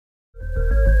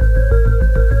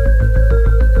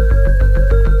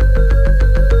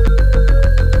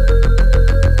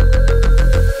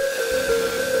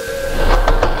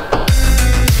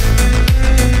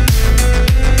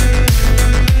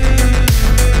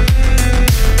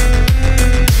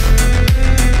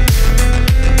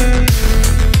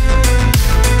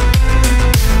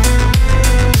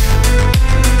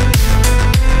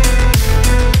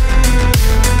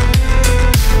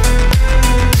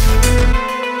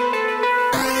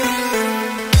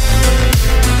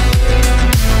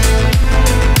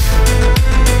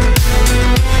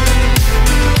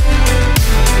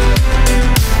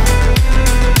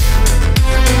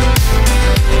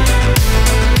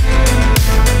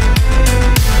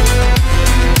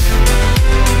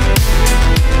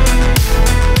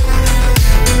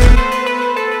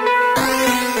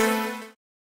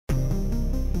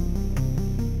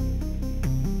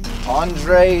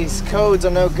Andre's codes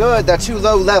are no good. They're too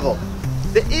low level.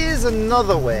 There is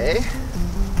another way.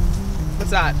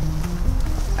 What's that?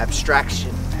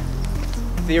 Abstraction.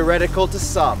 Theoretical to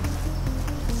some.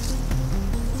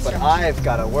 But I've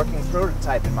got a working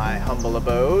prototype in my humble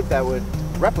abode that would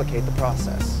replicate the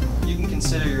process. You can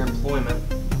consider your employment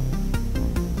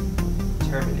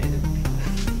terminated.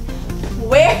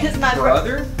 Where is my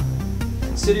brother?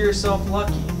 Consider yourself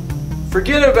lucky.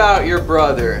 Forget about your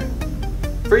brother.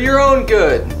 For your own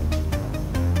good.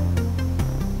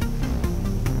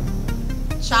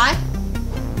 Shy?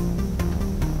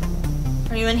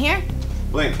 Are you in here?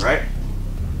 Blink, right?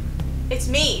 It's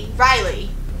me,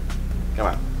 Riley. Come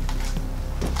on.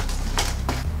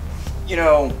 You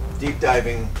know, deep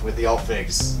diving with the alt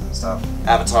figs and stuff.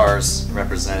 Avatars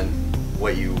represent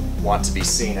what you want to be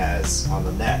seen as on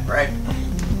the net, right?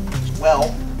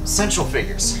 Well, central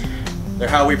figures. They're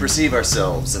how we perceive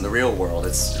ourselves in the real world.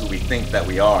 It's who we think that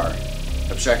we are.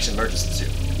 Abstraction merges the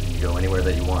two. You go anywhere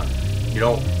that you want. You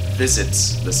don't visit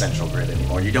the central grid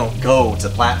anymore. You don't go to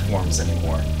platforms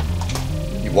anymore.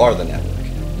 You are the network.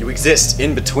 You exist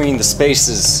in between the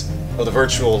spaces of the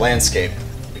virtual landscape.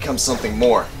 You become something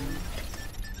more.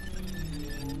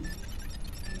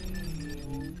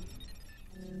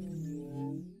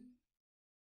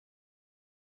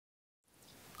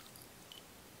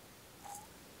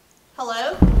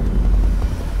 Hello?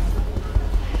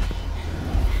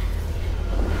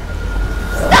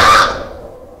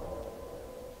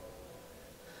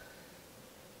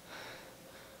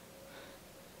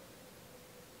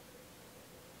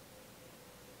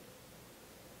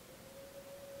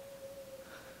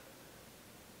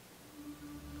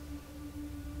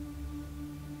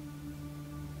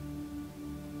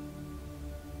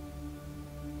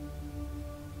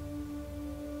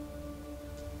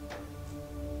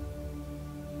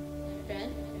 Ben?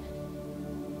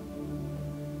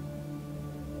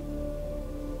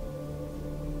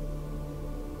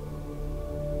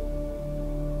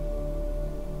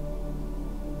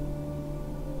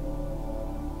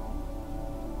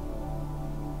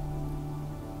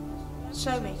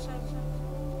 Show me.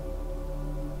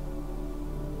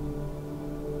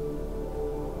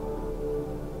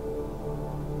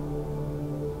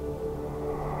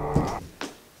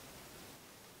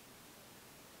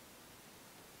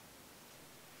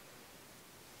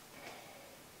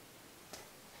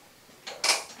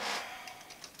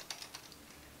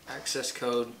 Access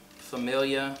code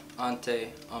Familia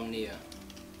Ante Omnia.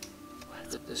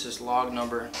 This is log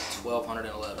number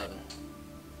 1211.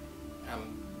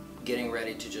 I'm getting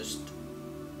ready to just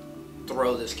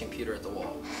throw this computer at the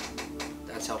wall.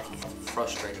 That's how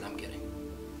frustrated I'm getting.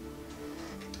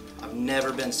 I've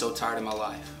never been so tired in my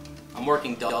life. I'm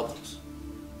working doubles,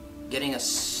 getting a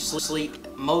sleep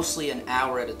mostly an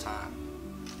hour at a time.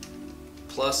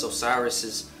 Plus Osiris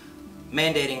is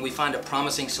mandating we find a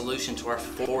promising solution to our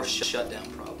forced shutdown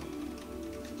problem.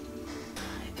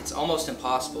 It's almost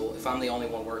impossible if I'm the only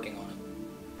one working on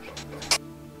it.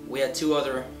 We had two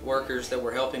other workers that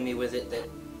were helping me with it that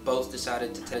both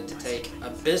decided to take a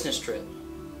business trip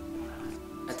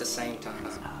at the same time.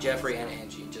 Jeffrey and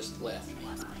Angie just left me.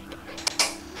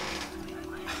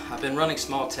 I've been running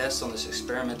small tests on this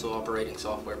experimental operating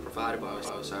software provided by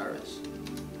Osiris.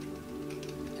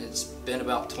 It's been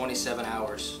about 27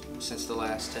 hours since the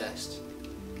last test,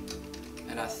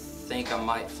 and I think I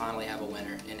might finally have a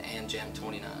winner in AnJam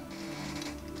 29.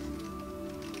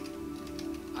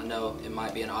 I know it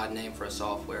might be an odd name for a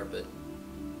software, but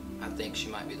I think she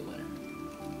might be the winner.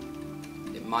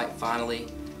 It might finally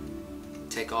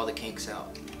take all the kinks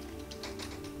out.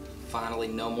 Finally,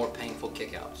 no more painful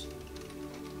kickouts.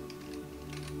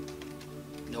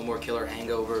 No more killer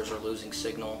hangovers or losing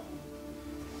signal.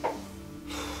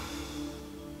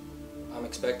 I'm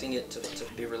expecting it to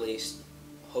be released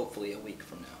hopefully a week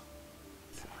from now.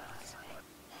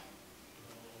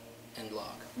 End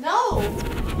log. No!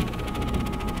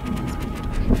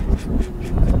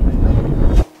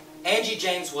 Angie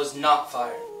James was not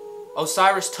fired.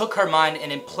 Osiris took her mind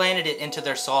and implanted it into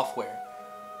their software.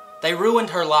 They ruined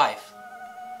her life.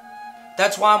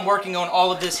 That's why I'm working on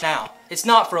all of this now. It's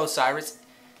not for Osiris.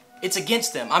 It's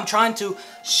against them. I'm trying to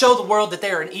show the world that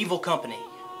they are an evil company.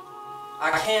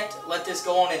 I can't let this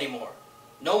go on anymore.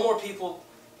 No more people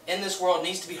in this world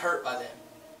needs to be hurt by them.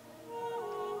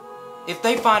 If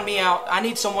they find me out, I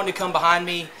need someone to come behind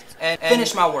me and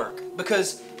finish my work,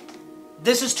 because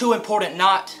this is too important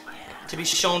not to be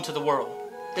shown to the world.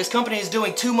 This company is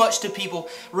doing too much to people,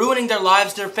 ruining their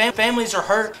lives. Their families are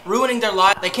hurt, ruining their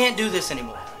lives. They can't do this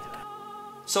anymore.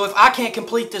 So if I can't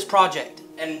complete this project,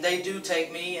 and they do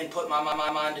take me and put my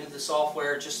mind into the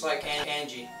software just like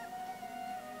Angie,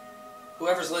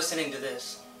 Whoever's listening to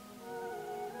this,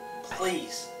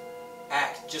 please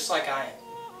act just like I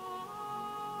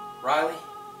am. Riley,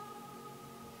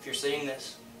 if you're seeing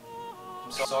this, I'm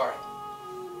so sorry.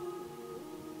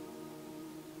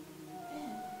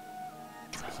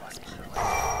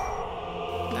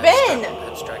 Ben!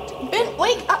 Abstracting. Ben,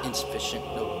 wake up! Insufficient.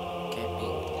 No, can't be.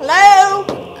 Hello?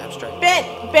 Abstract. Ben!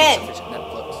 Insufficient.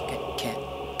 Netflix.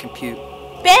 Can't compute.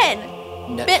 Ben!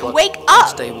 Netflix. Ben, wake up!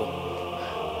 Unstable.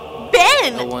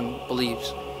 Ben! No one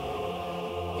believes.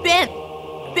 Ben!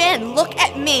 Ben, look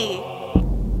at me!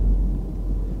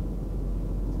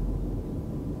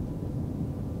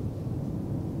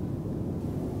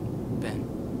 Ben.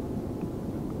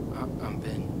 I'm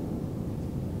Ben.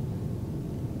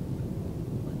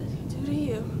 What did he do to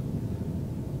you?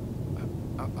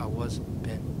 I was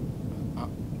Ben.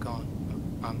 I'm gone.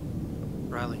 I'm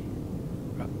Riley.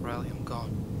 Riley, I'm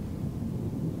gone.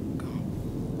 Gone.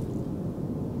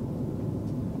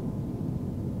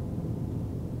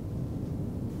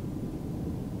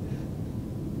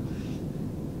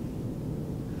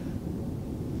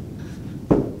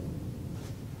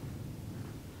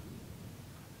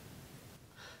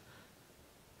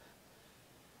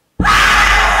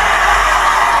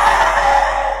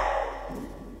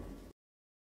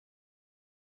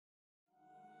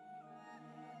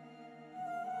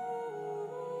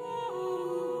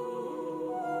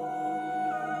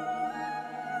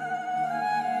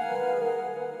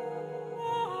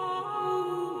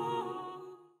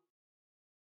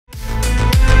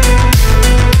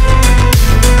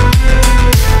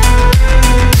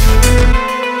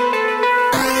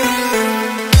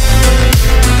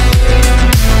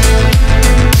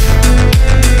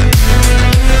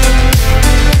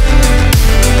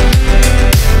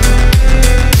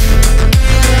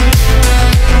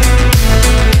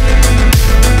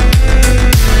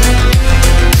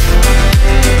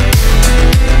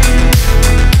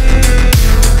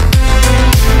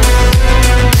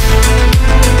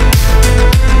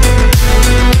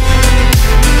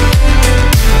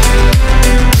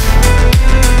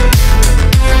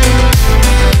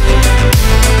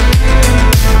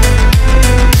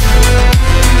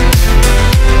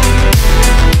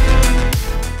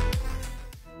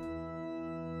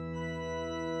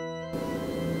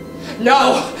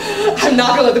 No! I'm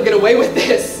not gonna let them get away with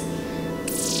this!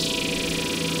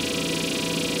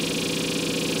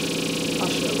 I'll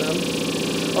show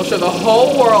them. I'll show the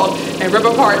whole world and rip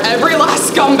apart every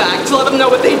last scumbag to let them know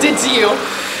what they did to you.